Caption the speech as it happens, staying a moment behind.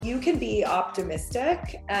You can be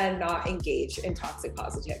optimistic and not engage in toxic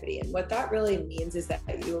positivity. And what that really means is that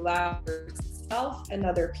you allow yourself and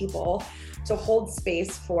other people to hold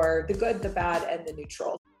space for the good, the bad, and the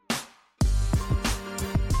neutral.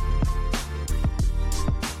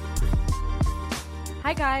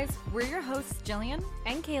 Hi guys, we're your hosts Jillian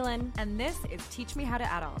and Kaylin, and this is Teach Me How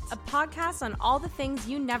to Adult, a podcast on all the things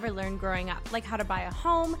you never learned growing up, like how to buy a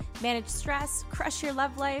home, manage stress, crush your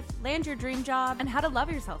love life, land your dream job, and how to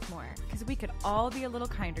love yourself more, because we could all be a little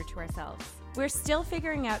kinder to ourselves. We're still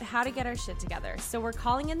figuring out how to get our shit together, so we're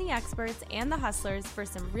calling in the experts and the hustlers for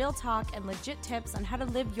some real talk and legit tips on how to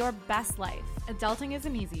live your best life. Adulting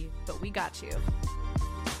isn't easy, but we got you.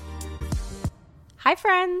 Hi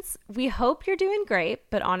friends, we hope you're doing great,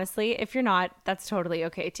 but honestly, if you're not, that's totally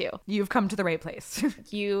okay too. You've come to the right place.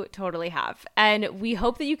 You totally have. And we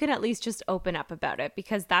hope that you can at least just open up about it,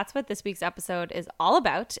 because that's what this week's episode is all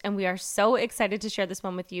about. And we are so excited to share this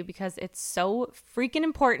one with you because it's so freaking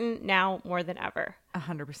important now more than ever.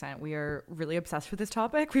 100%. We are really obsessed with this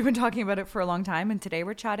topic. We've been talking about it for a long time, and today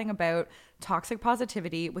we're chatting about toxic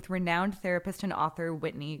positivity with renowned therapist and author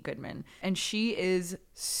Whitney Goodman. And she is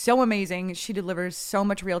so amazing. She delivers so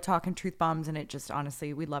much real talk and truth bombs, and it just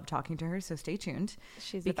honestly, we love talking to her, so stay tuned.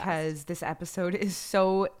 She's the because best. This episode is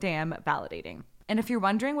so damn validating. And if you're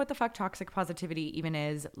wondering what the fuck toxic positivity even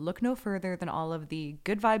is, look no further than all of the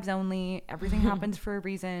good vibes only, everything happens for a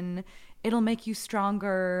reason, it'll make you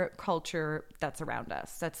stronger culture that's around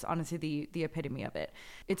us. That's honestly the epitome of it.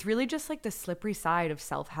 It's really just like the slippery side of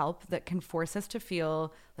self-help that can force us to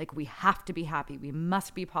feel like we have to be happy. We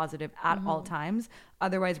must be positive at all times.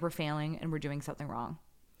 Otherwise, we're failing and we're doing something wrong.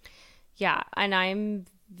 Yeah, and I'm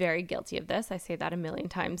very guilty of this. I say that a million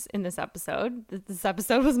times in this episode. This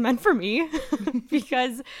episode was meant for me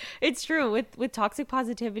because it's true. With toxic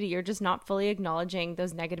positivity, you're just not fully acknowledging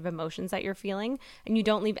those negative emotions that you're feeling, and you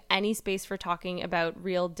don't leave any space for talking about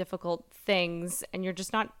real difficult things, and you're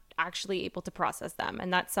just not actually able to process them.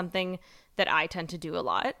 And that's something that I tend to do a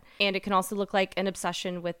lot. And it can also look like an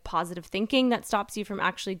obsession with positive thinking that stops you from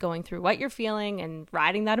actually going through what you're feeling and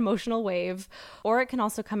riding that emotional wave. Or it can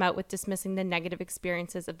also come out with dismissing the negative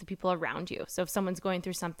experiences of the people around you. So if someone's going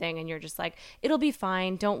through something and you're just like, it'll be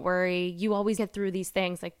fine, don't worry, you always get through these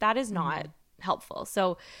things, like that is not helpful.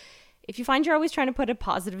 So if you find you're always trying to put a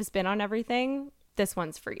positive spin on everything, this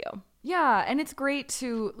one's for you. Yeah, and it's great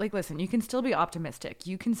to, like, listen, you can still be optimistic.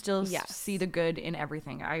 You can still see the good in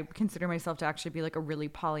everything. I consider myself to actually be, like, a really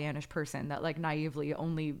Pollyannish person that, like, naively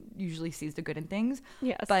only usually sees the good in things.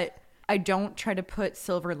 Yes. But I don't try to put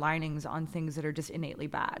silver linings on things that are just innately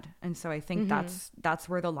bad. And so I think that's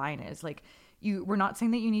where the line is. Like, we're not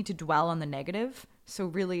saying that you need to dwell on the negative. So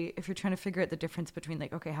really, if you're trying to figure out the difference between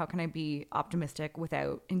like, okay, how can I be optimistic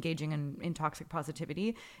without engaging in toxic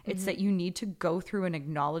positivity? It's that you need to go through and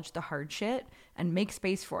acknowledge the hard shit and make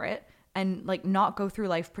space for it, and like not go through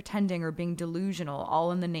life pretending or being delusional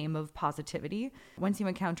all in the name of positivity. Once you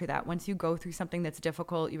encounter that, once you go through something that's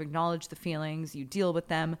difficult, you acknowledge the feelings, you deal with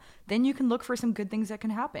them, then you can look for some good things that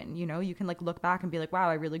can happen. You know, you can like look back and be like, wow,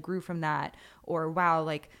 I really grew from that. Or wow,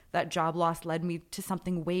 like that job loss led me to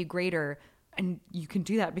something way greater. And you can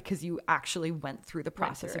do that because you actually went through the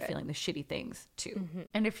process of feeling the shitty things too.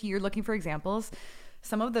 And if you're looking for examples,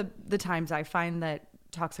 some of the times I find that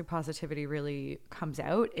toxic positivity really comes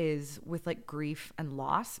out is with like grief and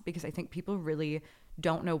loss, because I think people really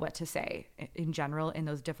don't know what to say in general in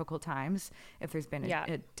those difficult times. If there's been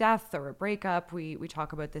a death or a breakup, we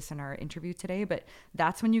talk about this in our interview today, but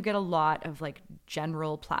that's when you get a lot of like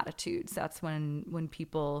general platitudes. That's when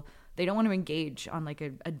people, they don't want to engage on like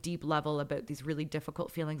a deep level about these really difficult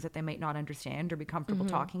feelings that they might not understand or be comfortable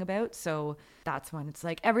talking about. So that's when it's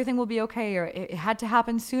like, everything will be okay, or it had to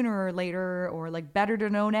happen sooner or later, or like better to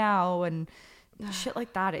know now, and shit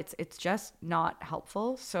like that. It's just not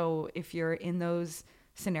helpful. So if you're in those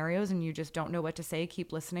scenarios and you just don't know what to say,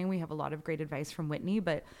 keep listening. We have a lot of great advice from Whitney,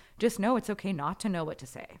 but just know it's okay not to know what to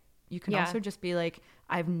say. You can also just be like,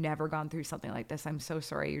 I've never gone through something like this. I'm so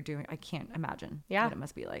sorry I can't imagine what it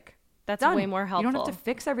must be like. That's Done. way more helpful. You don't have to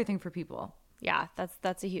fix everything for people. Yeah,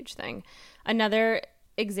 that's a huge thing. Another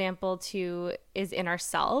example too is in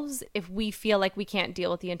ourselves. If we feel like we can't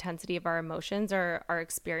deal with the intensity of our emotions or our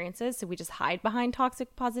experiences, so we just hide behind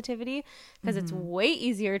toxic positivity, because it's way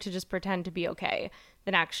easier to just pretend to be okay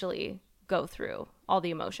than actually go through all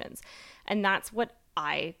the emotions. And that's what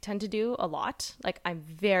I tend to do a lot. Like, I'm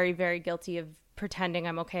very, very guilty of pretending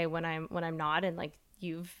I'm okay when I'm not. And like,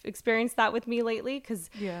 you've experienced that with me lately, because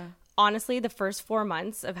honestly, the first 4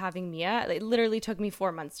 months of having Mia, it literally took me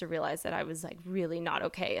 4 months to realize that I was like really not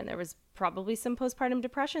okay. And there was probably some postpartum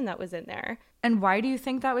depression that was in there. And why do you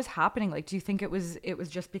think that was happening? Like, do you think it was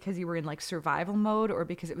just because you were in like survival mode, or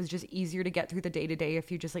because it was just easier to get through the day to day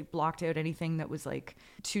if you just like blocked out anything that was like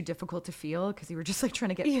too difficult to feel because you were just like trying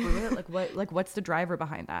to get through it? What's the driver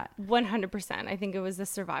behind that? 100%. I think it was the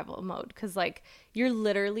survival mode, because like you're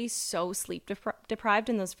literally so sleep deprived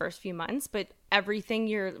in those first few months, but everything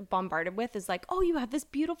you're bombarded with is like, oh, you have this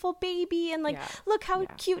beautiful baby, and like look how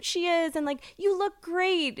cute she is, and like you look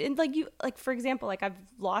great, and like you, like for example, like I've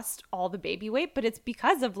lost all the baby weight, but it's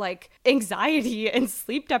because of like anxiety and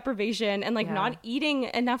sleep deprivation and like not eating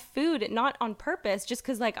enough food, not on purpose, just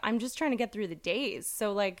because like I'm just trying to get through the days.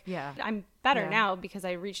 So like I'm better now because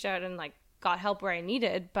I reached out and like got help where I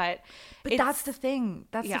needed, but that's the thing.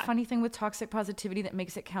 That's the funny thing with toxic positivity that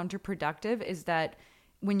makes it counterproductive, is that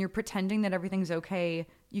when you're pretending that everything's okay,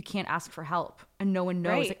 you can't ask for help, and no one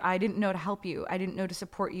knows. Right. Like, I didn't know to help you. I didn't know to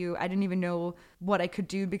support you. I didn't even know what I could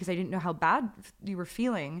do because I didn't know how bad you were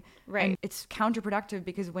feeling. Right. And it's counterproductive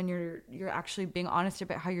because when you're actually being honest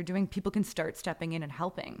about how you're doing, people can start stepping in and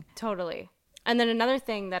helping. Totally. And then another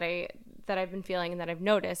thing that I've been feeling and that I've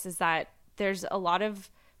noticed is that there's a lot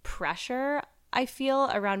of pressure I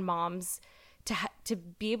feel around moms to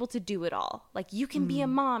be able to do it all. Like, you can be a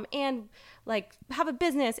mom and like have a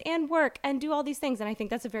business and work and do all these things. And I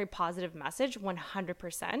think that's a very positive message,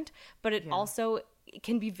 100%. But it also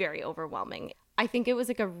can be very overwhelming. I think it was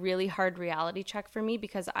like a really hard reality check for me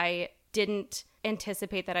because I didn't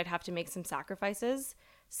anticipate that I'd have to make some sacrifices.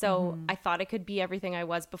 So I thought I could be everything I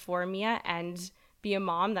was before Mia and be a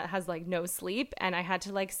mom that has like no sleep. And I had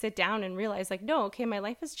to like sit down and realize like, no, okay, my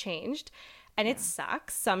life has changed. And it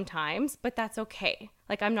sucks sometimes, but that's okay.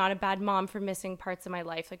 Like, I'm not a bad mom for missing parts of my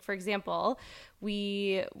life. Like, for example,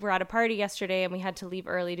 we were at a party yesterday and we had to leave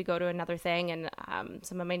early to go to another thing. And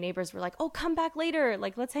some of my neighbors were like, oh, come back later.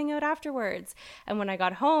 Like, let's hang out afterwards. And when I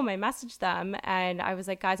got home, I messaged them and I was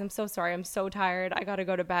like, guys, I'm so sorry. I'm so tired. I got to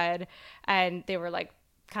go to bed. And they were like,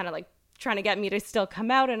 kind of like trying to get me to still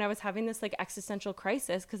come out. And I was having this like existential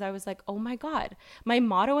crisis because I was like, oh my God, my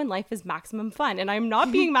motto in life is maximum fun. And I'm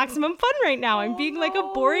not being maximum fun right now. I'm being like a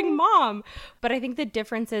boring mom. But I think the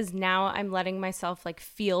difference is now I'm letting myself like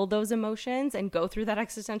feel those emotions and go through that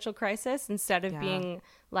existential crisis instead of being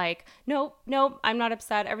like, nope, I'm not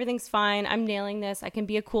upset. Everything's fine. I'm nailing this. I can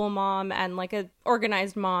be a cool mom and like a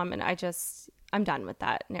organized mom. And I'm done with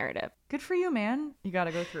that narrative. Good for you, man. You got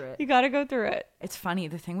to go through it. You got to go through it. It's funny.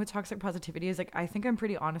 The thing with toxic positivity is like, I think I'm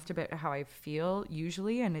pretty honest about how I feel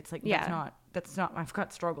usually. And it's like, that's not, I've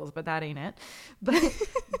got struggles, but that ain't it.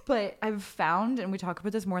 But I've found, and we talk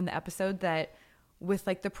about this more in the episode, that with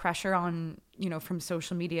like the pressure on, you know, from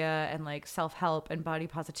social media and like self-help and body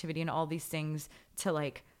positivity and all these things to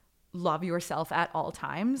like love yourself at all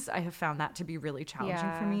times, I have found that to be really challenging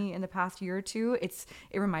for me in the past year or two. It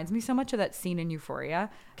reminds me so much of that scene in Euphoria.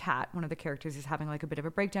 Kat, one of the characters, is having like a bit of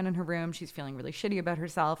a breakdown in her room. She's feeling really shitty about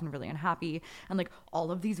herself and really unhappy. And like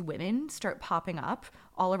all of these women start popping up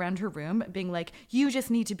all around her room being like, you just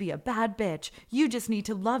need to be a bad bitch. You just need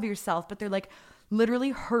to love yourself. But they're like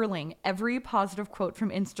literally hurling every positive quote from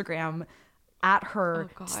Instagram at her.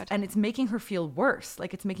 Oh, God. And it's making her feel worse.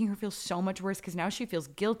 Like, it's making her feel so much worse because now she feels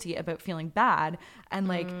guilty about feeling bad. And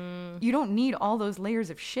like, you don't need all those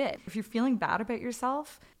layers of shit. If you're feeling bad about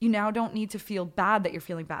yourself, you now don't need to feel bad that you're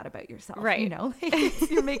feeling bad about yourself. Right. You know,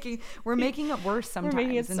 we're making it worse sometimes. We're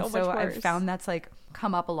making it so much worse. I've found that's like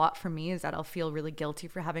come up a lot for me, is that I'll feel really guilty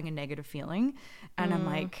for having a negative feeling. And I'm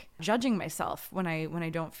like judging myself when I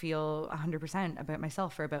don't feel 100% about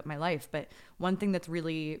myself or about my life. But one thing that's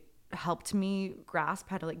really helped me grasp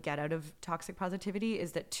how to like get out of toxic positivity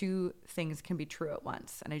is that two things can be true at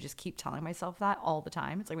once. And I just keep telling myself that all the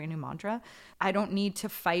time. It's like my new mantra. I don't need to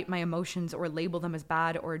fight my emotions or label them as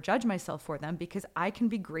bad or judge myself for them, because I can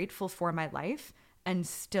be grateful for my life and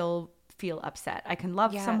still feel upset. I can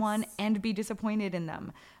love someone and be disappointed in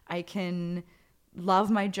them. I can love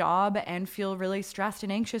my job and feel really stressed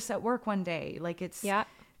and anxious at work one day. Like,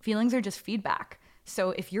 feelings are just feedback.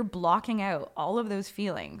 So if you're blocking out all of those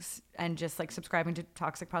feelings and just like subscribing to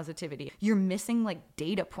toxic positivity, you're missing like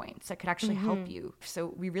data points that could actually help you.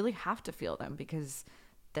 So we really have to feel them, because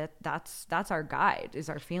that's our guide, is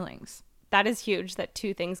our feelings. That is huge, that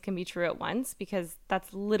two things can be true at once, because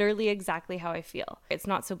that's literally exactly how I feel. It's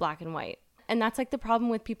not so black and white. And that's like the problem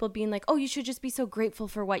with people being like, oh, you should just be so grateful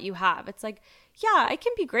for what you have. It's like, yeah, I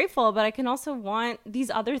can be grateful, but I can also want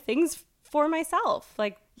these other things for myself.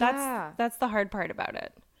 Like, that's the hard part about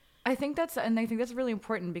it. I think that's really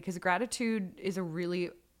important, because gratitude is a really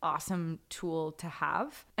awesome tool to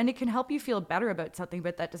have. And it can help you feel better about something,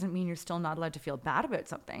 but that doesn't mean you're still not allowed to feel bad about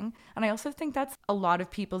something. And I also think that's a lot of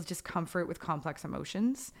people's discomfort with complex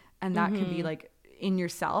emotions. And that can be like in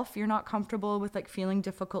yourself, you're not comfortable with like feeling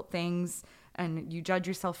difficult things and you judge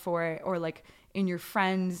yourself for it, or like in your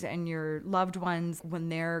friends and your loved ones, when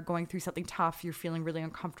they're going through something tough, you're feeling really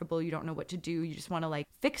uncomfortable. You don't know what to do. You just want to like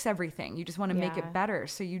fix everything. You just want to make it better.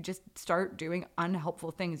 So you just start doing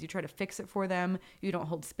unhelpful things. You try to fix it for them. You don't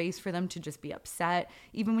hold space for them to just be upset.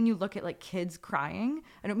 Even when you look at like kids crying,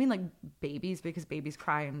 I don't mean like babies, because babies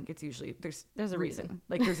cry and it's usually there's a reason.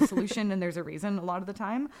 Like there's a solution and there's a reason a lot of the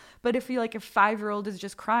time. But if you like a 5-year-old is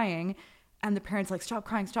just crying, and the parents like, stop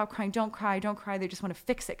crying, don't cry. They just want to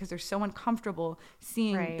fix it because they're so uncomfortable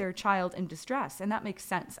seeing their child in distress. And that makes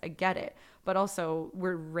sense. I get it. But also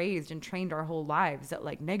we're raised and trained our whole lives that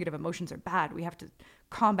like negative emotions are bad. We have to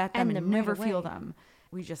combat them and never feel them.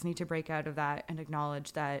 We just need to break out of that and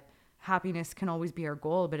acknowledge that happiness can always be our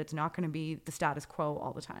goal, but it's not going to be the status quo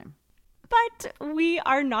all the time. But we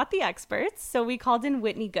are not the experts, so we called in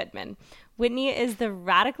Whitney Goodman. Whitney is the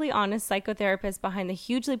radically honest psychotherapist behind the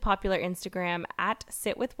hugely popular Instagram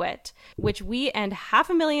 @SitWithWhit, which we and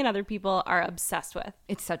 500,000 other people are obsessed with.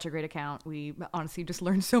 It's such a great account. We honestly just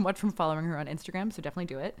learned so much from following her on Instagram, so definitely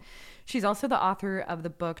do it. She's also the author of the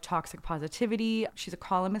book Toxic Positivity. She's a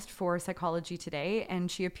columnist for Psychology Today, and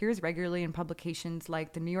she appears regularly in publications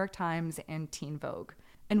like the New York Times and Teen Vogue.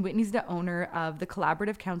 And Whitney's the owner of the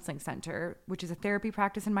Collaborative Counseling Center, which is a therapy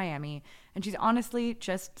practice in Miami. And she's honestly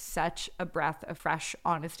just such a breath of fresh,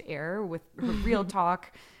 honest air with her real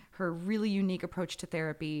talk, her really unique approach to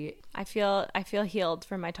therapy. I feel healed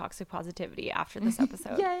from my toxic positivity after this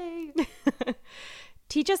episode. Yay!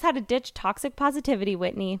 Teach us how to ditch toxic positivity,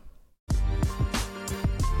 Whitney.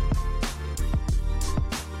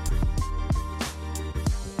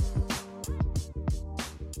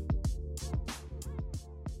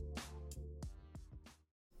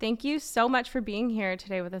 Thank you so much for being here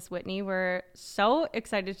today with us, Whitney. We're so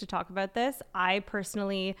excited to talk about this. I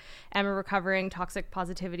personally am a recovering toxic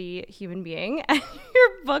positivity human being, and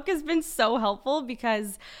your book has been so helpful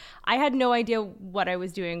because I had no idea what I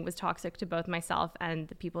was doing was toxic to both myself and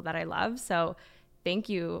the people that I love. So thank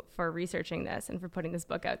you for researching this and for putting this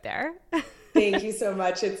book out there. Thank you so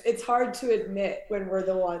much. It's hard to admit when we're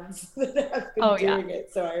the ones that have been doing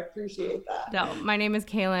it. So I appreciate that. No, my name is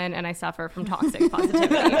Kaylin and I suffer from toxic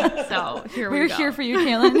positivity. So we're here for you,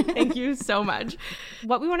 Kaylin. Thank you so much.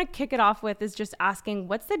 What we want to kick it off with is just asking,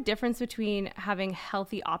 what's the difference between having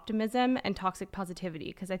healthy optimism and toxic positivity?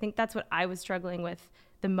 Because I think that's what I was struggling with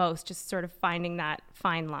the most, just sort of finding that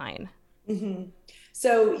fine line. Mm-hmm.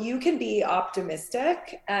 So you can be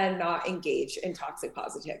optimistic and not engage in toxic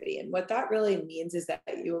positivity. And what that really means is that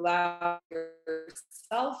you allow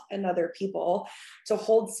yourself and other people to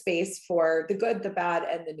hold space for the good, the bad,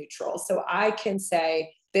 and the neutral. So I can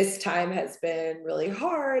say, this time has been really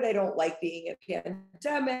hard. I don't like being in a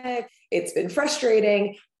pandemic. It's been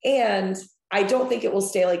frustrating. And I don't think it will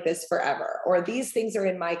stay like this forever, or these things are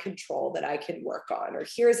in my control that I can work on, or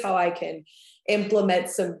here's how I can implement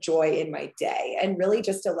some joy in my day, and really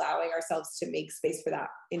just allowing ourselves to make space for that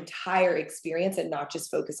entire experience and not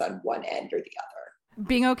just focus on one end or the other.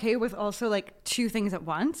 Being okay with also like two things at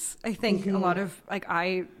once. I think a lot of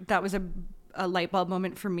that was a light bulb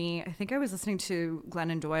moment for me. I think I was listening to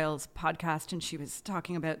Glennon Doyle's podcast and she was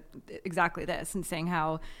talking about exactly this and saying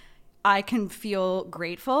how I can feel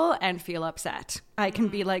grateful and feel upset. I can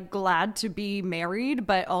be like glad to be married,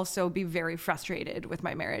 but also be very frustrated with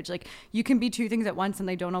my marriage. Like you can be two things at once and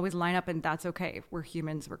they don't always line up, and that's okay. We're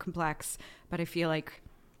humans, we're complex. But I feel like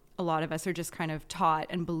a lot of us are just kind of taught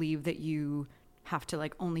and believe that you have to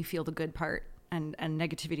like only feel the good part, and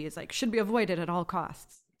negativity is like should be avoided at all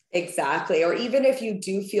costs. Exactly. Or even if you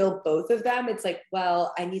do feel both of them, it's like,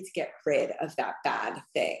 well, I need to get rid of that bad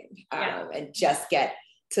thing and just get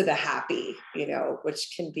to the happy,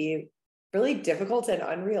 which can be really difficult and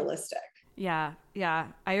unrealistic. Yeah,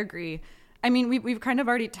 I agree. I mean, we've kind of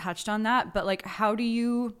already touched on that, but like, how do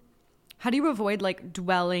you avoid like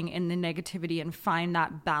dwelling in the negativity and find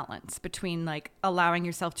that balance between like allowing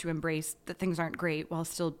yourself to embrace that things aren't great while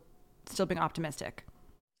still being optimistic?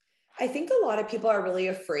 I think a lot of people are really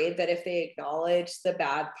afraid that if they acknowledge the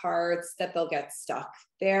bad parts, that they'll get stuck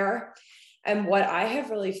there. And what I have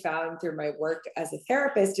really found through my work as a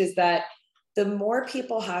therapist is that the more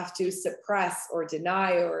people have to suppress or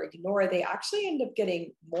deny or ignore, they actually end up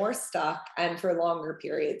getting more stuck and for longer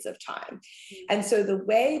periods of time. And so the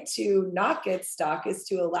way to not get stuck is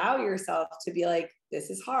to allow yourself to be like, this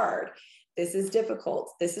is hard. this is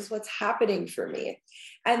difficult. This is what's happening for me.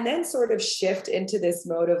 And then sort of shift into this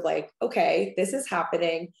mode of like, okay, this is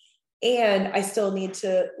happening. And I still need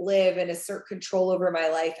to live and assert control over my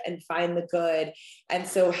life and find the good. And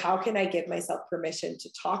so how can I give myself permission to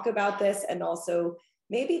talk about this and also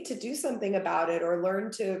maybe to do something about it, or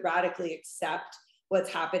learn to radically accept what's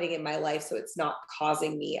happening in my life so it's not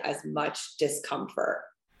causing me as much discomfort.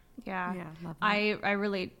 Yeah, love that. I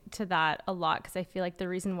relate to that a lot, because I feel like the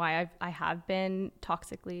reason why I have been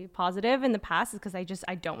toxically positive in the past is because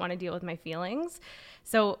I don't want to deal with my feelings.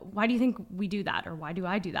 So why do you think we do that, or why do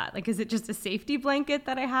I do that? Like, is it just a safety blanket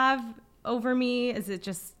that I have over me? Is it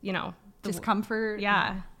just, discomfort?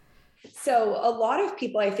 Yeah. So a lot of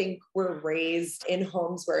people, I think, were raised in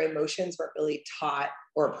homes where emotions weren't really taught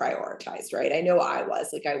or prioritized, right? I know I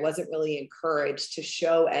wasn't really encouraged to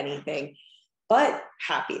show anything but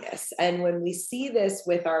happiness. And when we see this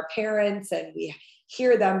with our parents and we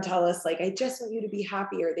hear them tell us, like, I just want you to be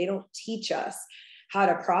happy, or they don't teach us how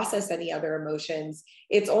to process any other emotions,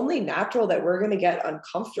 it's only natural that we're going to get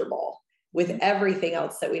uncomfortable with everything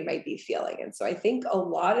else that we might be feeling. And so I think a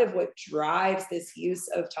lot of what drives this use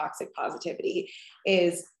of toxic positivity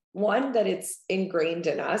is, one, that it's ingrained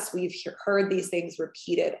in us. We've heard these things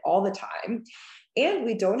repeated all the time. And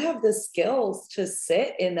we don't have the skills to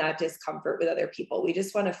sit in that discomfort with other people. We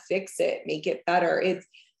just want to fix it, make it better. It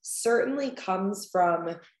certainly comes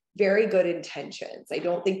from very good intentions. I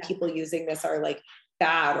don't think people using this are like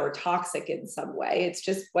bad or toxic in some way. It's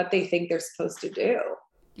just what they think they're supposed to do.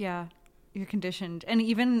 Yeah, you're conditioned. And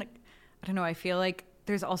even, I don't know, I feel like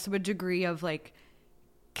there's also a degree of like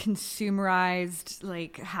consumerized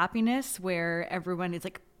like happiness where everyone is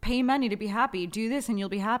like, pay money to be happy, do this and you'll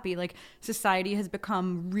be happy. Like, society has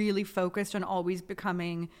become really focused on always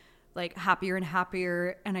becoming like happier and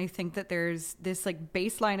happier. And I think that there's this like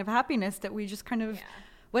baseline of happiness that we just kind of,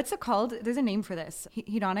 what's it called? There's a name for this,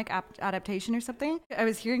 hedonic adaptation or something. I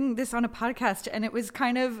was hearing this on a podcast and it was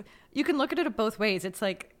kind of, you can look at it both ways. It's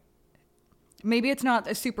like, maybe it's not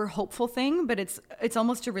a super hopeful thing, but it's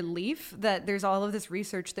almost a relief that there's all of this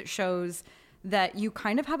research that shows that you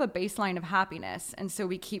kind of have a baseline of happiness. And so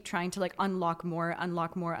we keep trying to like unlock more.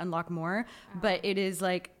 But it is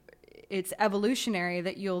like, it's evolutionary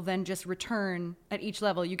that you'll then just return at each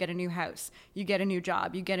level. You get a new house, you get a new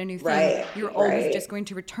job, you get a new thing. Right, You're always just going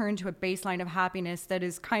to return to a baseline of happiness that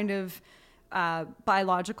is kind of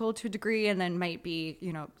biological to a degree, and then might be,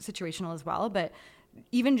 situational as well. But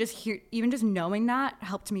even just knowing that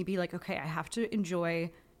helped me be like, okay, I have to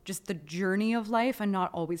enjoy just the journey of life and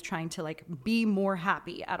not always trying to like be more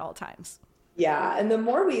happy at all times. Yeah. And the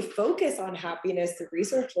more we focus on happiness, the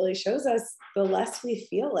research really shows us the less we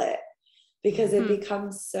feel it, because it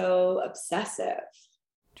becomes so obsessive.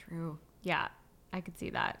 True. Yeah, I could see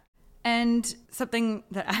that. And something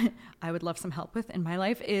that I would love some help with in my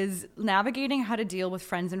life is navigating how to deal with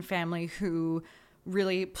friends and family who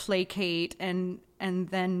really placate and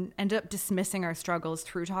then end up dismissing our struggles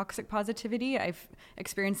through toxic positivity. I've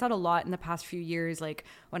experienced that a lot in the past few years, like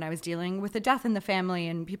when I was dealing with a death in the family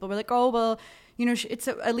and people were like, oh, well,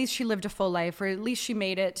 at least she lived a full life, or at least she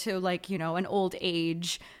made it to like, an old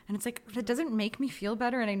age. And it's like, that doesn't make me feel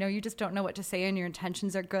better. And I know you just don't know what to say and your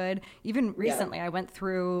intentions are good. Even recently, I went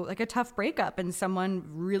through like a tough breakup and someone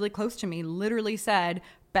really close to me literally said,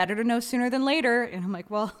 better to know sooner than later. And I'm like,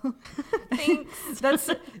 well, thanks.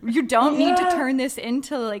 You don't need to turn this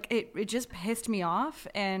into like, it just pissed me off.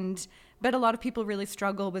 But a lot of people really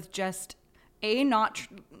struggle with just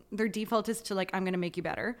their default is to like, I'm going to make you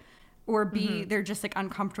better, or B, they're just like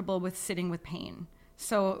uncomfortable with sitting with pain.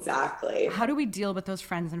 So exactly, how do we deal with those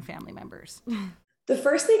friends and family members? The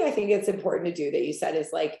first thing I think it's important to do that you said is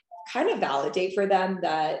like kind of validate for them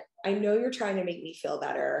that I know you're trying to make me feel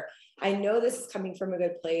better. I know this is coming from a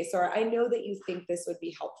good place, or I know that you think this would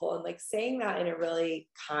be helpful. And like saying that in a really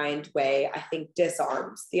kind way, I think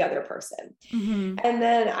disarms the other person. Mm-hmm. And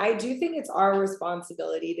then I do think it's our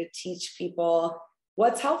responsibility to teach people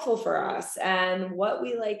what's helpful for us and what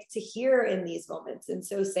we like to hear in these moments. And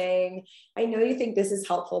so saying, I know you think this is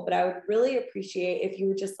helpful, but I would really appreciate if you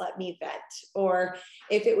would just let me vent, or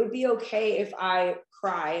if it would be okay if I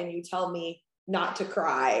cry and you tell me not to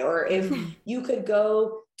cry, or if you could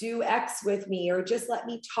go do X with me, or just let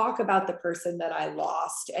me talk about the person that I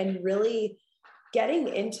lost, and really getting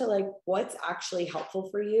into like what's actually helpful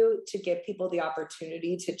for you to give people the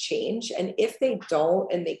opportunity to change. And if they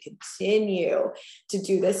don't, and they continue to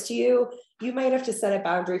do this to you, you might have to set a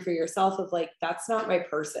boundary for yourself of like, that's not my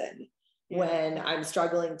person when I'm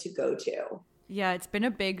struggling to go to. Yeah, it's been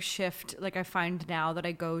a big shift. Like I find now that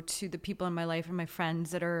I go to the people in my life and my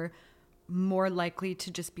friends that are more likely to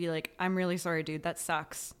just be like, I'm really sorry, dude, that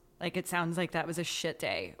sucks. Like, it sounds like that was a shit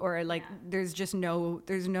day, or like, there's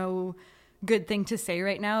no good thing to say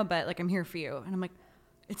right now, but like, I'm here for you. And I'm like,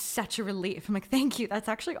 it's such a relief. I'm like, thank you. That's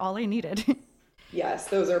actually all I needed. Yes,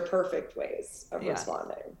 those are perfect ways of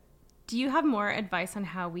responding. Do you have more advice on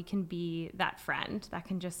how we can be that friend that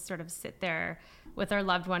can just sort of sit there with our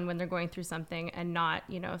loved one when they're going through something and not,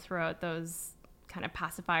 throw out those kind of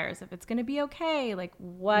pacifiers if it's going to be okay? Like,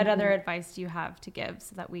 what other advice do you have to give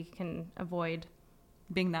so that we can avoid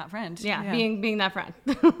being that friend? Yeah. being that friend.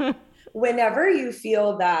 Whenever you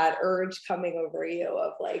feel that urge coming over you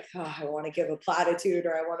of like, oh, I want to give a platitude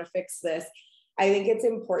or I want to fix this, I think it's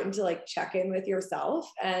important to like check in with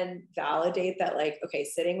yourself and validate that, like, okay,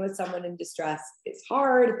 sitting with someone in distress is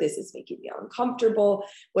hard. This is making me uncomfortable,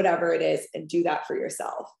 whatever it is, and do that for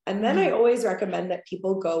yourself. And then I always recommend that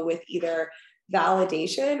people go with either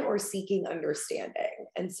validation or seeking understanding.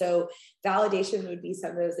 And so validation would be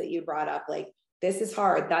some of those that you brought up, like, this is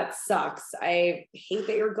hard. That sucks. I hate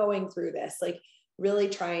that you're going through this. Like, really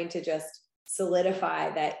trying to just solidify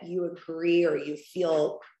that you agree or you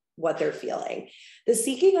feel what they're feeling. The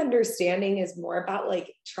seeking understanding is more about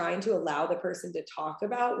like trying to allow the person to talk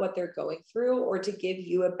about what they're going through or to give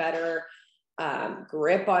you a better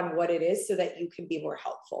grip on what it is so that you can be more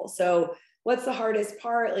helpful. So what's the hardest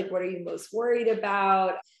part? Like, what are you most worried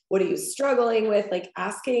about? What are you struggling with? Like,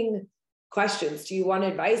 asking questions. Do you want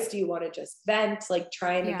advice? Do you want to just vent? Like,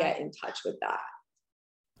 trying to get in touch with that.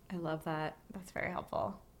 I love that. That's very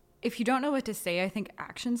helpful. If you don't know what to say, I think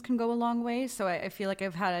actions can go a long way. So I feel like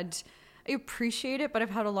I appreciate it, but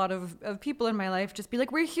I've had a lot of people in my life just be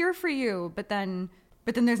like, we're here for you. But then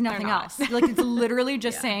there's nothing else. Like, it's literally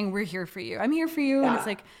just saying, we're here for you. I'm here for you. Yeah. And it's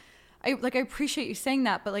like, I appreciate you saying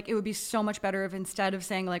that, but like, it would be so much better if instead of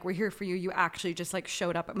saying like, we're here for you, you actually just like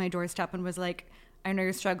showed up at my doorstep and was like, I know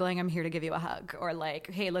you're struggling. I'm here to give you a hug. Or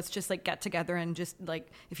like, hey, let's just like get together and just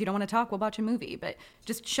like, if you don't want to talk, we'll watch a movie. But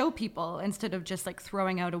just show people instead of just like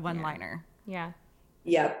throwing out a one-liner. Yeah.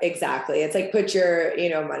 Yeah, exactly. It's like, put your,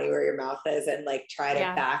 money where your mouth is and like try to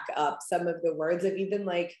back up some of the words of even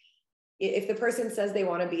like, if the person says they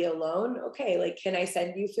want to be alone, okay, like, can I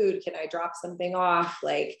send you food? Can I drop something off?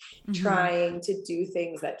 Like, trying to do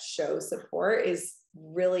things that show support is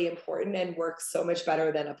really important and works so much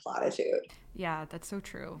better than a platitude. Yeah, that's so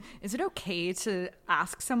true. Is it okay to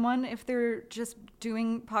ask someone if they're just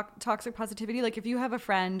doing toxic positivity? Like, if you have a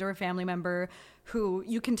friend or a family member who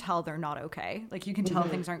you can tell they're not okay, like you can tell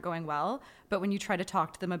things aren't going well, but when you try to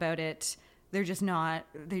talk to them about it, they're just not,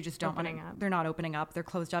 they just don't want to, they're not opening up, they're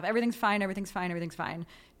closed off. Everything's fine.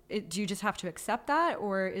 Do you just have to accept that?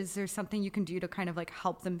 Or is there something you can do to kind of like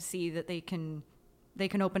help them see that they can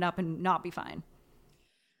open up and not be fine?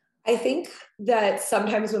 I think that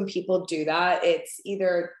sometimes when people do that, it's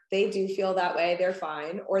either they do feel that way, they're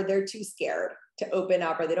fine, or they're too scared to open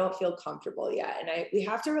up, or they don't feel comfortable yet. And we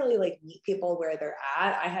have to really like meet people where they're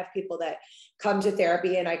at. I have people that come to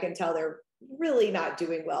therapy and I can tell they're really not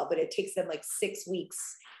doing well, but it takes them like 6 weeks,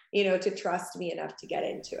 to trust me enough to get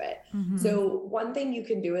into it. So one thing you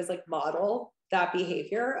can do is like model that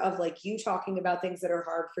behavior of like you talking about things that are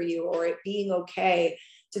hard for you, or it being okay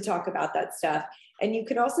to talk about that stuff. And you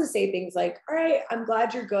can also say things like, all right, I'm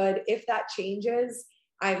glad you're good. If that changes,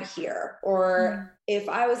 I'm here. Or if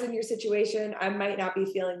I was in your situation, I might not be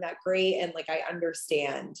feeling that great. And like, I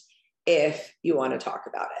understand if you want to talk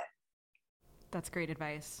about it. That's great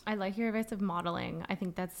advice. I like your advice of modeling. I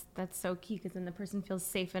think that's so key, because then the person feels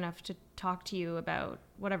safe enough to talk to you about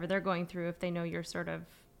whatever they're going through if they know you're sort of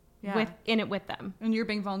in it with them. And you're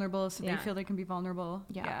being vulnerable, so they feel they can be vulnerable.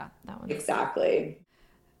 Yeah. That one. Exactly.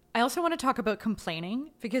 I also want to talk about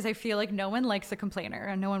complaining, because I feel like no one likes a complainer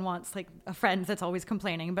and no one wants like a friend that's always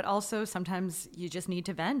complaining, but also sometimes you just need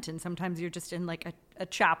to vent, and sometimes you're just in like a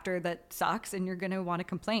chapter that sucks and you're going to want to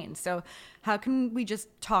complain. So how can we just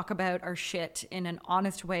talk about our shit in an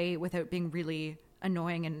honest way without being really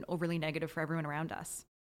annoying and overly negative for everyone around us?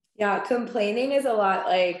 Yeah, complaining is a lot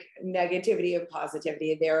like negativity and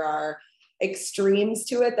positivity. There are extremes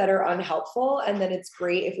to it that are unhelpful. And then it's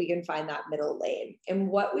great if we can find that middle lane. And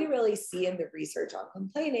what we really see in the research on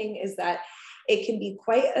complaining is that it can be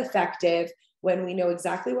quite effective when we know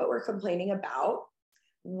exactly what we're complaining about,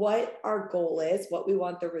 what our goal is, what we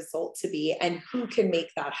want the result to be, and who can make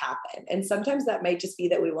that happen. And sometimes that might just be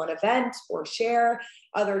that we want to vent or share.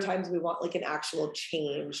 Other times we want like an actual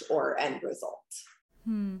change or end result.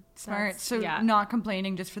 Smart. So not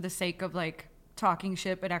complaining just for the sake of like talking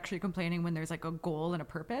shit, but actually complaining when there's like a goal and a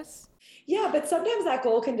purpose. Yeah, but sometimes that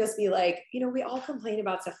goal can just be like, we all complain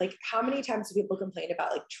about stuff. Like, how many times do people complain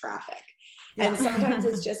about like traffic? Yeah. And sometimes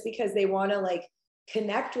it's just because they want to like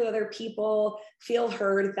connect with other people, feel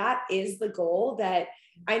heard. That is the goal that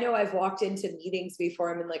I know I've walked into meetings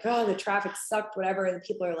before and been like, oh, the traffic sucked, whatever. And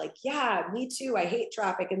people are like, yeah, me too. I hate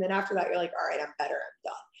traffic. And then after that, you're like, all right, I'm better.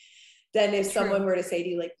 I'm done. Then if someone were to say to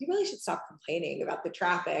you, like, you really should stop complaining about the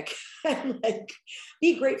traffic and like,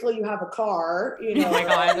 be grateful you have a car, you know, oh my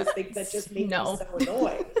God. I just think that just makes me so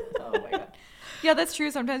annoying. Oh my God. Yeah, that's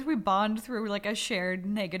true. Sometimes we bond through like a shared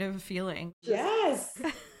negative feeling. Yes.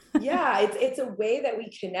 Yeah. It's a way that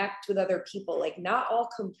we connect with other people. Like not all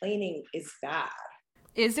complaining is bad.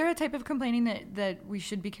 Is there a type of complaining that we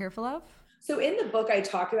should be careful of? So in the book, I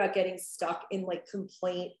talk about getting stuck in like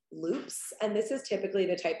complaint loops. And this is typically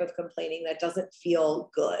the type of complaining that doesn't feel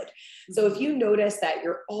good. So if you notice that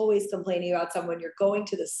you're always complaining about someone, you're going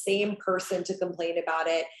to the same person to complain about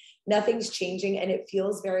it, nothing's changing, and it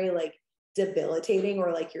feels very like debilitating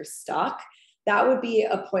or like you're stuck, that would be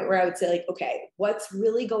a point where I would say like, okay, what's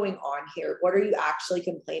really going on here? What are you actually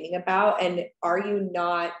complaining about? And are you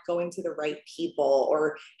not going to the right people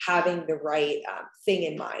or having the right thing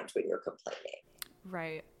in mind when you're complaining?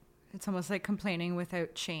 Right. It's almost like complaining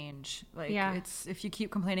without change. Like it's, if you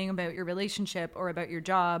keep complaining about your relationship or about your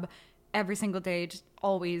job every single day, just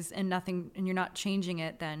always, and nothing, and you're not changing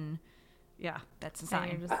it, then yeah, that's a sign.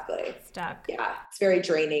 You're just exactly. Stuck. Yeah, it's very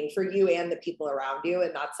draining for you and the people around you.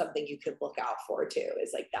 And that's something you could look out for too, is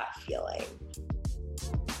like that feeling.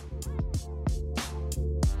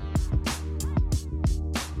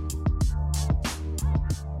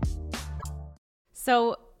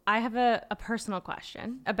 So I have a personal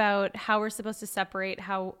question about how we're supposed to separate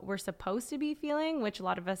how we're supposed to be feeling, which a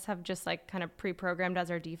lot of us have just like kind of pre-programmed as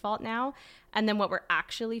our default now, and then what we're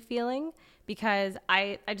actually feeling. Because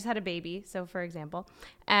I just had a baby, so for example,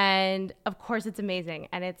 and of course it's amazing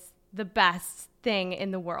and it's the best thing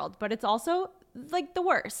in the world, but it's also like the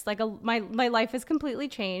worst. Like my life has completely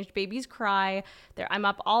changed. Babies cry. I'm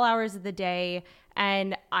up all hours of the day,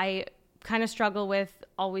 and I kind of struggle with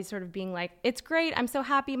always sort of being like, it's great, I'm so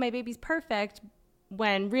happy, my baby's perfect,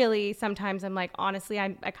 when really sometimes I'm like, honestly, I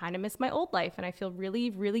kind of miss my old life, and I feel really,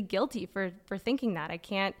 really guilty for thinking that I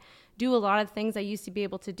can't do a lot of things I used to be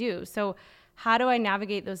able to do. So how do I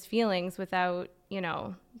navigate those feelings without,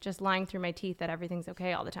 just lying through my teeth that everything's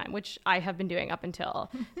okay all the time, which I have been doing up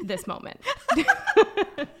until this moment.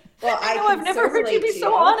 Well, I've never heard you be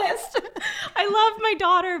so honest. I love my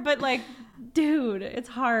daughter, but like, dude, it's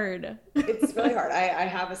hard. It's really hard. I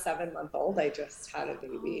have a 7-month-old. I just had a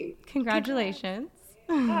baby. Congratulations.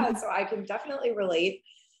 Yeah, so I can definitely relate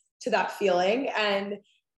to that feeling. And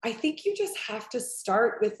I think you just have to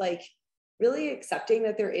start with like really accepting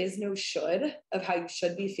that there is no should of how you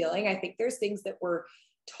should be feeling. I think there's things that we're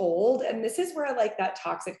told, and this is where like that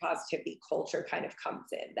toxic positivity culture kind of comes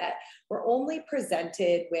in, that we're only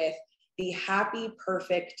presented with the happy,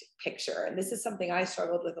 perfect picture. And this is something I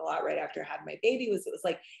struggled with a lot right after I had my baby, it was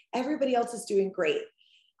like, everybody else is doing great.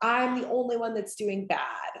 I'm the only one that's doing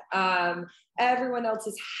bad. Everyone else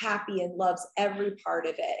is happy and loves every part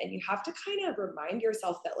of it. And you have to kind of remind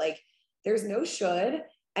yourself that like, there's no should,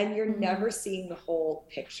 and you're never seeing the whole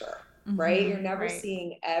picture, right? You're never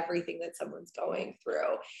seeing everything that someone's going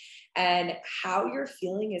through, and how you're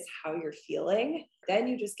feeling is how you're feeling. Then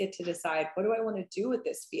you just get to decide, what do I want to do with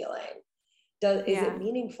this feeling? Is it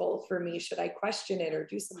meaningful for me? Should I question it or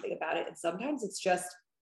do something about it? And sometimes it's just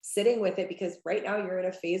sitting with it, because right now you're in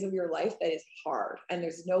a phase of your life that is hard and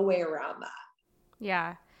there's no way around that.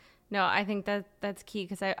 Yeah. No, I think that's key,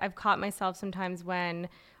 because I've caught myself sometimes when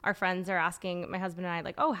our friends are asking my husband and I,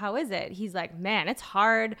 like, oh, how is it? He's like, man, it's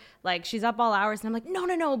hard. Like, she's up all hours. And I'm like,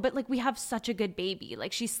 no. But like, we have such a good baby.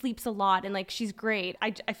 Like, she sleeps a lot and like, she's great.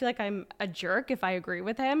 I feel like I'm a jerk if I agree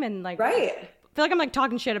with him. And like, right. I feel like I'm like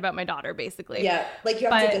talking shit about my daughter, basically. Yeah. Like you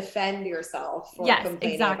have to defend yourself for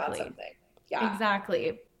complaining about something. Yeah,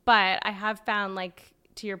 exactly. But I have found, like,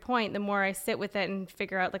 to your point, the more I sit with it and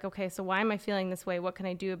figure out like, okay, so why am I feeling this way? What can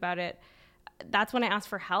I do about it? That's when I ask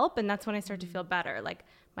for help. And that's when I start to feel better. Like,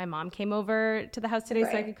 my mom came over to the house today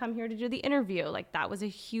so I could come here to do the interview. Like, that was a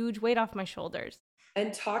huge weight off my shoulders.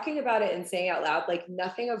 And talking about it and saying out loud, like,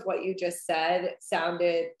 nothing of what you just said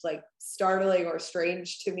sounded like startling or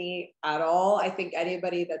strange to me at all. I think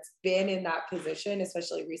anybody that's been in that position,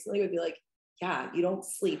 especially recently, would be like, yeah, you don't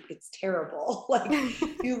sleep. It's terrible. Like,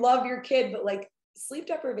 you love your kid, but like, sleep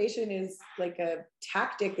deprivation is like a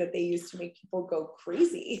tactic that they use to make people go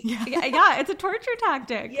crazy. Yeah, it's a torture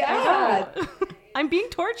tactic. Yeah. I'm being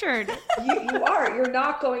tortured. You are. You're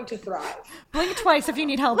not going to thrive. Blink twice if you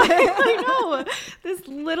need help. I know. This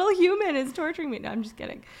little human is torturing me. No, I'm just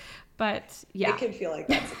kidding. But yeah. It can feel like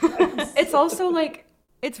that sometimes. It's also like,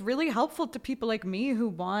 it's really helpful to people like me who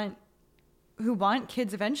who want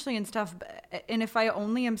kids eventually and stuff. And if I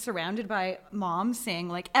only am surrounded by moms saying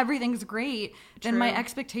like everything's great, then my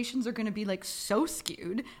expectations are going to be like so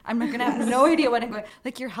skewed. I'm not going to have no idea what I'm going.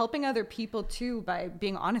 Like, you're helping other people too by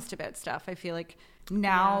being honest about stuff. I feel like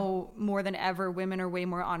now more than ever, women are way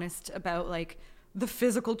more honest about like the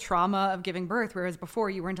physical trauma of giving birth, whereas before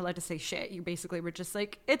you weren't allowed to say shit. You basically were just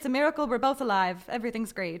like, it's a miracle, we're both alive,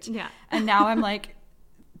 everything's great. Yeah. And now I'm like,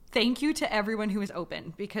 thank you to everyone who is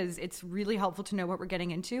open, because it's really helpful to know what we're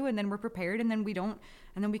getting into, and then we're prepared, and then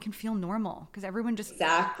we can feel normal, because everyone just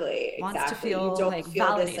wants to feel you don't like feel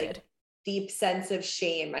validated. this like deep sense of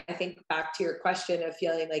shame. I think back to your question of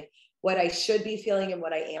feeling like what I should be feeling and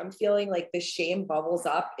what I am feeling, like the shame bubbles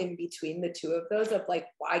up in between the two of those of like,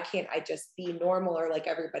 why can't I just be normal or like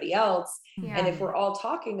everybody else? Yeah. And if we're all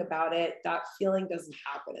talking about it, that feeling doesn't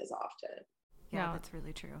happen as often. Yeah, that's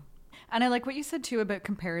really true. And I like what you said too about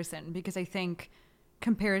comparison, because I think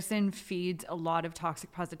comparison feeds a lot of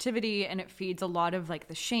toxic positivity, and it feeds a lot of like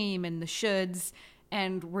the shame and the shoulds,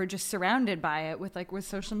 and we're just surrounded by it with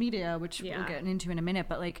social media, which we'll get into in a minute.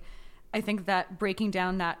 But like, I think that breaking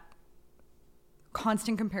down that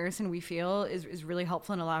constant comparison we feel is really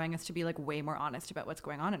helpful in allowing us to be like way more honest about what's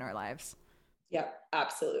going on in our lives. Yeah,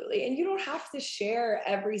 absolutely. And you don't have to share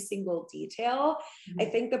every single detail. I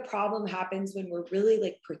think the problem happens when we're really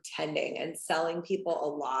like pretending and selling people a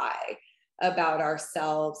lie about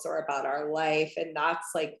ourselves or about our life. And that's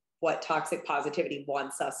like what toxic positivity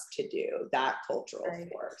wants us to do, that cultural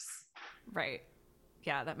force. Right.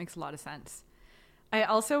 Yeah, that makes a lot of sense. I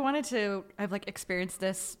also I've like experienced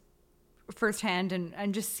this firsthand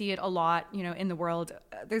and just see it a lot, in the world.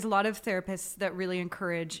 There's a lot of therapists that really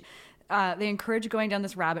encourage going down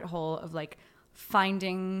this rabbit hole of like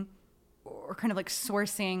finding or kind of like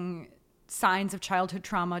sourcing signs of childhood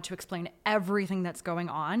trauma to explain everything that's going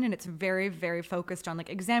on. And it's very, very focused on like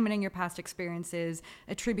examining your past experiences,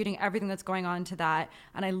 attributing everything that's going on to that.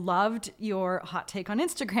 And I loved your hot take on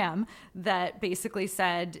Instagram that basically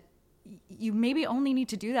said, you maybe only need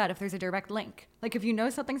to do that if there's a direct link. Like, if you know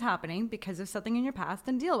something's happening because of something in your past,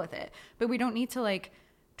 then deal with it. But we don't need to like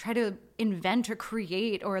try to invent or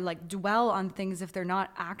create or like dwell on things if they're not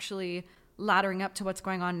actually laddering up to what's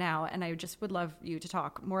going on now. And I just would love you to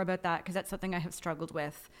talk more about that, because that's something I have struggled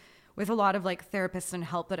with a lot of like therapists and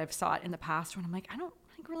help that I've sought in the past, when I'm like, I don't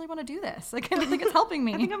really want to do this. Like, I don't think it's helping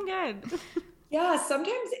me. I think I'm good. Yeah,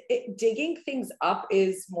 sometimes digging things up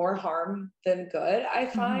is more harm than good, I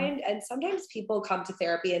find. And sometimes people come to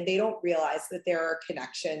therapy and they don't realize that there are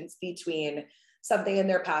connections between something in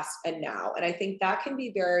their past and now. And I think that can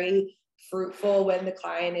be very fruitful when the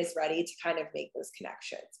client is ready to kind of make those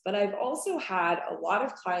connections. But I've also had a lot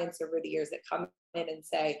of clients over the years that come in and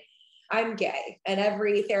say, I'm gay. And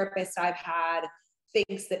every therapist I've had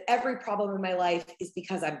thinks that every problem in my life is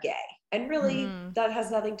because I'm gay. And really, that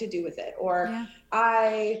has nothing to do with it. Or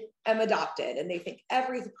I am adopted, and they think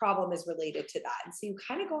every problem is related to that. And so you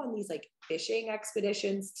kind of go on these like fishing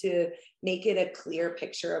expeditions to make it a clear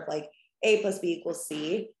picture of like A plus B equals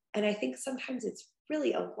C. And I think sometimes it's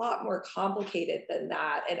really a lot more complicated than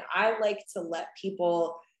that. And I like to let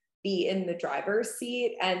people be in the driver's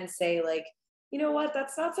seat and say like, you know what,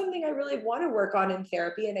 that's not something I really want to work on in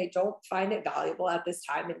therapy, and I don't find it valuable at this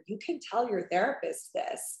time. And you can tell your therapist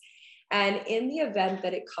this. And in the event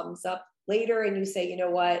that it comes up later and you say, you know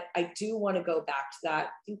what, I do want to go back to that,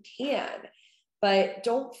 you can. But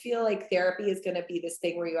don't feel like therapy is going to be this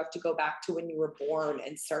thing where you have to go back to when you were born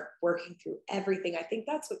and start working through everything. I think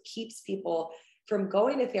that's what keeps people from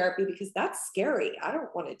going to therapy, because that's scary. I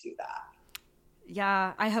don't want to do that.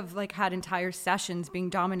 Yeah, I have like had entire sessions being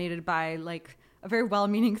dominated by like a very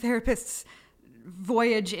well-meaning therapist's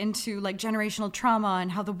voyage into like generational trauma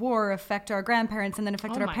and how the war affected our grandparents and then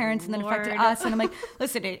affected our parents and then affected us. And I'm like,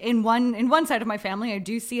 listen, in one side of my family, I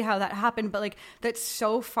do see how that happened, but like that's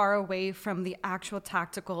so far away from the actual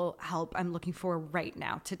tactical help I'm looking for right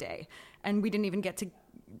now today. And we didn't even get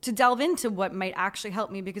to delve into what might actually help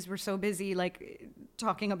me because we're so busy like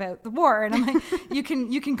talking about the war. And I'm like, you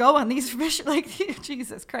can go on these fish, like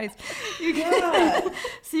Jesus Christ.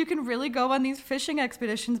 So you can really go on these fishing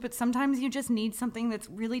expeditions, but sometimes you just need something that's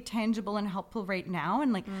really tangible and helpful right now.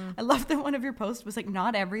 And like, I love that one of your posts was like,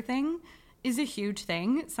 not everything is a huge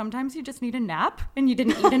thing. Sometimes you just need a nap and you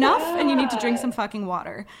didn't eat enough and you need to drink some fucking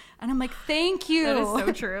water. And I'm like, thank you. That is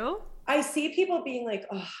so true. I see people being like,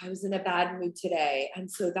 oh, I was in a bad mood today.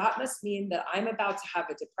 And so that must mean that I'm about to have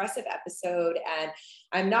a depressive episode and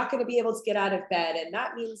I'm not going to be able to get out of bed. And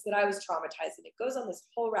that means that I was traumatized. And it goes on this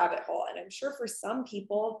whole rabbit hole. And I'm sure for some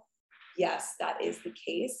people, yes, that is the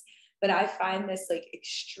case. But I find this like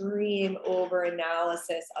extreme over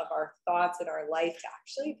analysis of our thoughts and our life to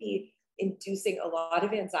actually be inducing a lot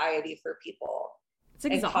of anxiety for people. It's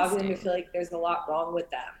exhausting. And causing them to feel like there's a lot wrong with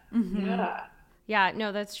them. Mm-hmm. Yeah,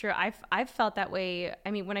 no, that's true. I've felt that way.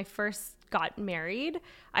 I mean, when I first got married,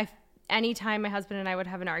 anytime my husband and I would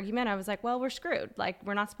have an argument, I was like, well, we're screwed. Like,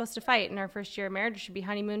 we're not supposed to fight in our first year of marriage. It should be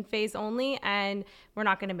honeymoon phase only, and we're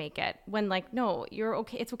not going to make it. When, like, no, you're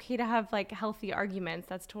okay. It's okay to have, like, healthy arguments.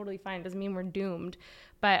 That's totally fine. Doesn't mean we're doomed.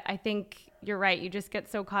 But I think you're right. You just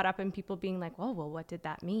get so caught up in people being like, well, what did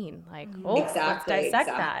that mean? Like, let's dissect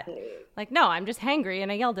that. Like, no, I'm just hangry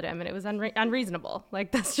and I yelled at him and it was unreasonable.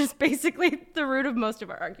 Like, that's just basically the root of most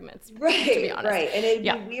of our arguments. Right, to be honest. right. And it'd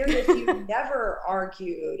be weird if you never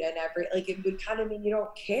argued and like, it would kind of mean you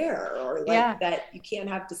don't care, or like that you can't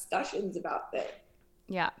have discussions about things.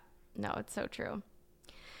 Yeah, no, it's so true.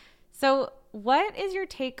 So what is your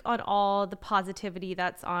take on all the positivity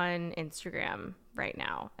that's on Instagram right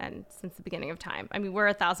now and since the beginning of time? I mean,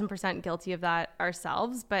 we're 1,000% guilty of that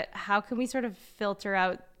ourselves, but how can we sort of filter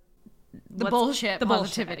out the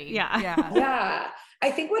positivity? Yeah. I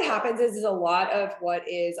think what happens is a lot of what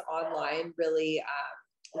is online really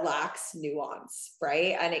lacks nuance,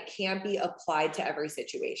 right? And it can't be applied to every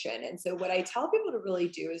situation. And so what I tell people to really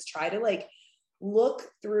do is try to like look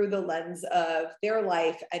through the lens of their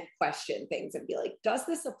life and question things and be like, does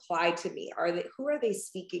this apply to me? Who are they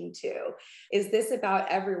speaking to? Is this about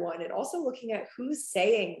everyone? And also looking at who's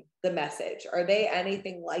saying the message. Are they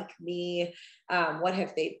anything like me? What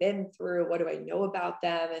have they been through? What do I know about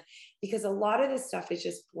them? Because a lot of this stuff is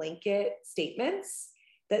just blanket statements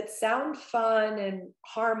that sound fun and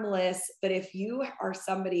harmless. But if you are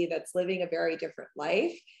somebody that's living a very different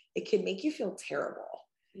life, it can make you feel terrible.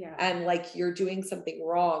 Yeah. And like you're doing something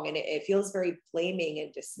wrong, and it feels very blaming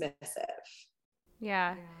and dismissive.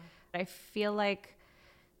 Yeah. I feel like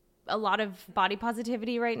a lot of body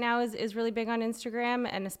positivity right now is really big on Instagram.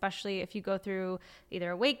 And especially if you go through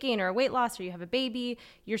either a weight gain or a weight loss, or you have a baby,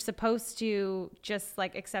 you're supposed to just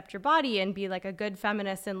like accept your body and be like a good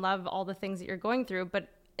feminist and love all the things that you're going through. But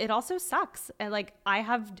it also sucks. And like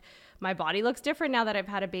my body looks different now that I've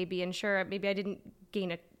had a baby, and sure, maybe I didn't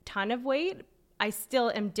gain a ton of weight. I still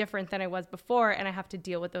am different than I was before, and I have to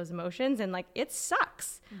deal with those emotions, and like it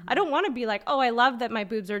sucks. Mm-hmm. I don't want to be like, oh, I love that my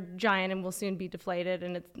boobs are giant and will soon be deflated,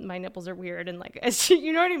 and my nipples are weird, and like,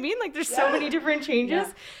 you know what I mean? Like there's so many different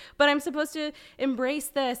changes, but I'm supposed to embrace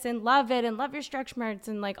this and love it and love your stretch marks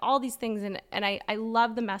and like all these things, and I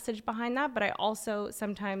love the message behind that, but I also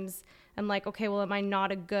sometimes am like, okay, well, am I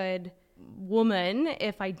not a good woman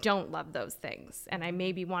if I don't love those things, and I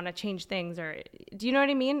maybe want to change things? Or do you know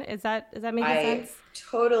what I mean? Is that making sense? I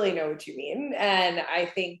totally know what you mean. And I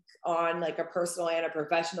think on like a personal and a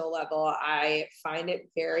professional level, I find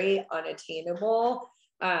it very unattainable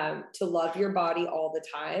to love your body all the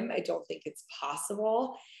time. I don't think it's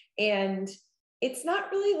possible. And it's not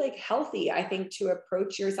really like healthy, I think, to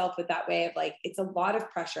approach yourself with that way of like, it's a lot of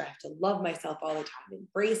pressure. I have to love myself all the time,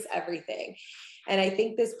 embrace everything. And I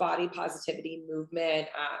think this body positivity movement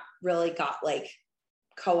really got like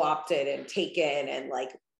co-opted and taken and like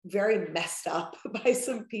very messed up by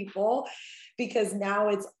some people, because now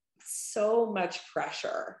it's so much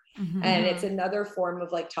pressure. Mm-hmm. And it's another form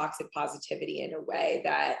of like toxic positivity in a way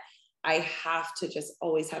that I have to just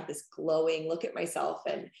always have this glowing look at myself.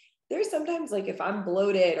 And there's sometimes like if I'm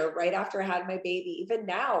bloated or right after I had my baby, even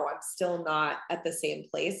now, I'm still not at the same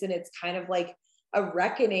place. And it's kind of like a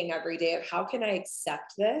reckoning every day of how can I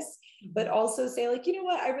accept this, but also say like, you know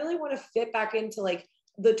what, I really want to fit back into like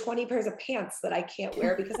the 20 pairs of pants that I can't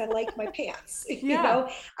wear because I like my pants. You know,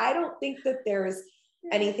 I don't think that there's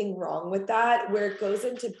anything wrong with that. Where it goes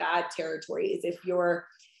into bad territory is if you're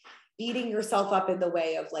beating yourself up in the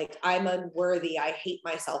way of like, I'm unworthy, I hate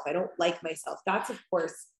myself, I don't like myself. That's of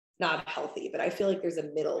course not healthy, but I feel like there's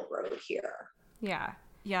a middle road here. Yeah.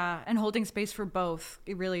 And holding space for both.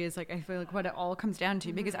 It really is like, I feel like what it all comes down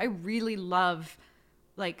to, because I really love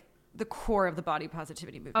like the core of the body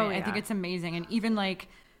positivity movement. I think it's amazing. And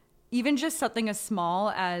even just something as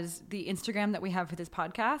small as the Instagram that we have for this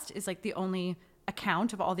podcast is like the only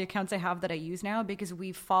account of all the accounts I have that I use now, because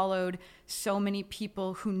we've followed so many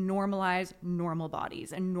people who normalize normal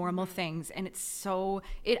bodies and normal things. And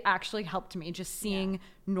it actually helped me just seeing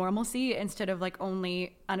normalcy instead of like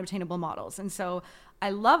only unobtainable models. And so I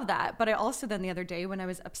love that. But I also then the other day when I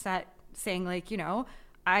was upset saying like, you know,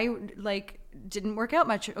 I like didn't work out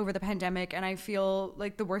much over the pandemic and I feel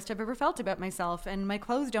like the worst I've ever felt about myself and my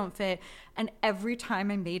clothes don't fit. And every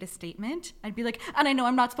time I made a statement, I'd be like, and I know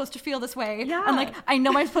I'm not supposed to feel this way. Yeah. And like, I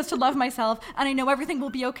know I'm supposed to love myself and I know everything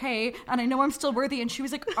will be okay. And I know I'm still worthy. And she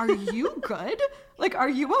was like, are you good? Like, are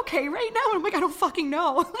you okay right now? And I'm like, I don't fucking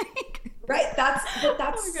know. Like, Right.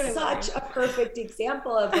 That's such a perfect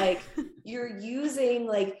example of like, you're using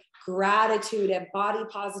like gratitude and body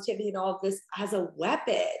positivity and all of this as a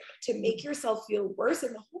weapon to make yourself feel worse.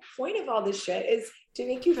 And the whole point of all this shit is to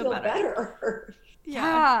make you feel better.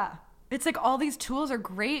 Yeah. It's like all these tools are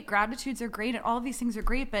great, gratitudes are great, and all of these things are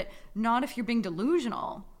great, but not if you're being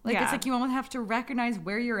delusional. Like, it's like you almost have to recognize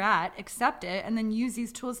where you're at, accept it, and then use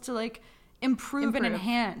these tools to like improve and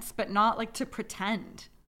enhance, but not like to pretend.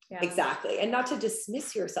 Yeah. Exactly. And not to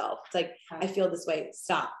dismiss yourself. It's like, I feel this way.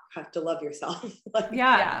 Stop. You have to love yourself. Like,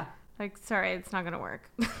 yeah. Like, sorry, it's not going to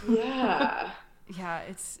work. Yeah. Yeah,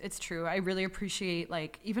 it's true. I really appreciate,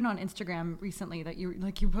 like, even on Instagram recently that you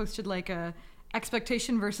posted like a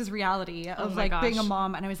expectation versus reality of like being a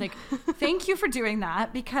mom. And I was like, thank you for doing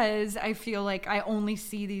that, because I feel like I only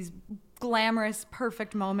see these glamorous,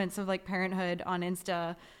 perfect moments of like parenthood on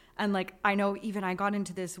Insta. And like, I know even I got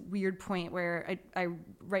into this weird point where I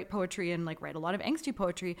write poetry and like write a lot of angsty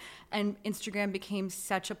poetry, and Instagram became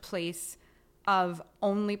such a place of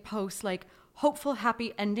only post like hopeful,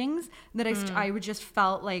 happy endings that I would just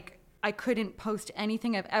felt like I couldn't post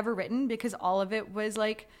anything I've ever written because all of it was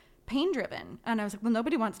like pain driven. And I was like, well,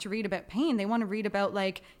 nobody wants to read about pain. They want to read about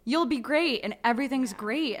like, you'll be great and everything's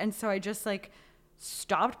great. And so I just like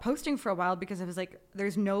stopped posting for a while because I was like,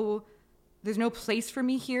 there's no place for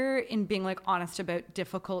me here in being like honest about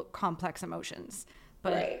difficult, complex emotions.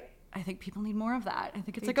 But I think people need more of that. I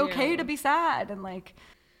think it's okay to be sad and like.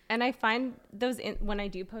 And I find when I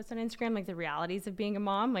do post on Instagram, like the realities of being a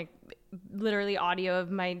mom, like literally audio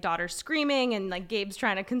of my daughter screaming and like Gabe's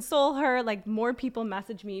trying to console her, like more people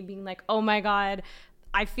message me being like, oh my God,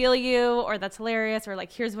 I feel you, or that's hilarious, or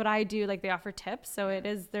like, here's what I do. Like they offer tips. So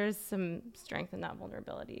there's some strength in that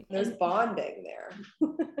vulnerability. There's bonding there.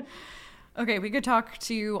 Okay, we could talk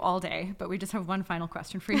to you all day, but we just have one final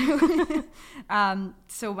question for you.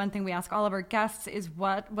 So one thing we ask all of our guests is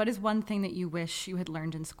what is one thing that you wish you had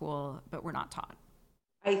learned in school but were not taught?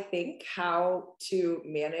 I think how to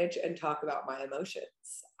manage and talk about my emotions.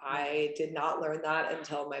 I did not learn that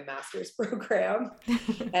until my master's program.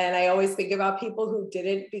 And I always think about people who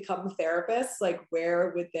didn't become therapists, like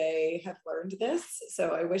where would they have learned this?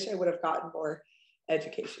 So I wish I would have gotten more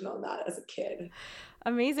education on that as a kid.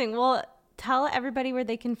 Amazing. Well, tell everybody where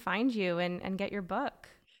they can find you and get your book.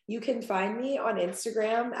 You can find me on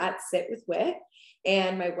Instagram at Sit With Wit,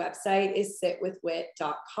 and my website is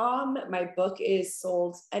sitwithwit.com. My book is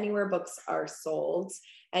sold anywhere books are sold.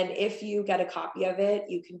 And if you get a copy of it,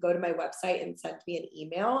 you can go to my website and send me an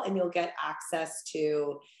email, and you'll get access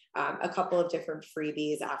to a couple of different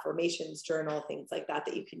freebies, affirmations, journal, things like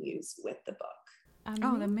that you can use with the book. Amazing.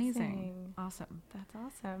 Oh, amazing. Awesome. That's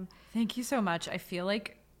awesome. Thank you so much. I feel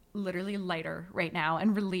like literally lighter right now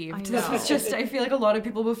and relieved. This was just, I feel like a lot of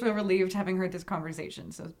people will feel relieved having heard this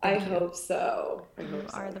conversation. So I hope so. You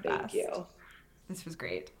are the best. Thank you. This was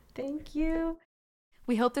great. Thank you.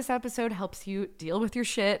 We hope this episode helps you deal with your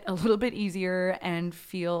shit a little bit easier and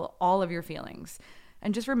feel all of your feelings.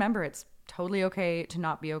 And just remember, it's totally okay to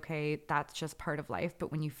not be okay. That's just part of life.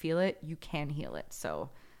 But when you feel it, you can heal it. So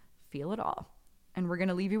feel it all. And we're going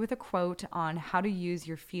to leave you with a quote on how to use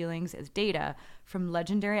your feelings as data from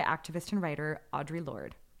legendary activist and writer Audre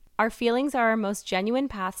Lorde. Our feelings are our most genuine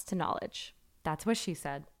paths to knowledge. That's what she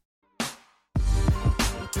said.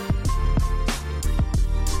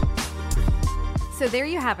 So there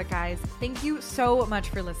you have it, guys. Thank you so much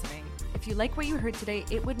for listening. If you like what you heard today,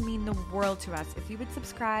 it would mean the world to us if you would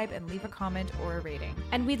subscribe and leave a comment or a rating.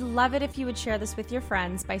 And we'd love it if you would share this with your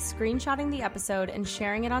friends by screenshotting the episode and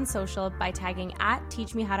sharing it on social by tagging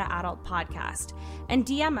 @TeachMeHowToAdultPodcast. And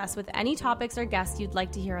DM us with any topics or guests you'd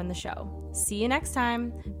like to hear on the show. See you next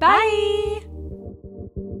time. Bye!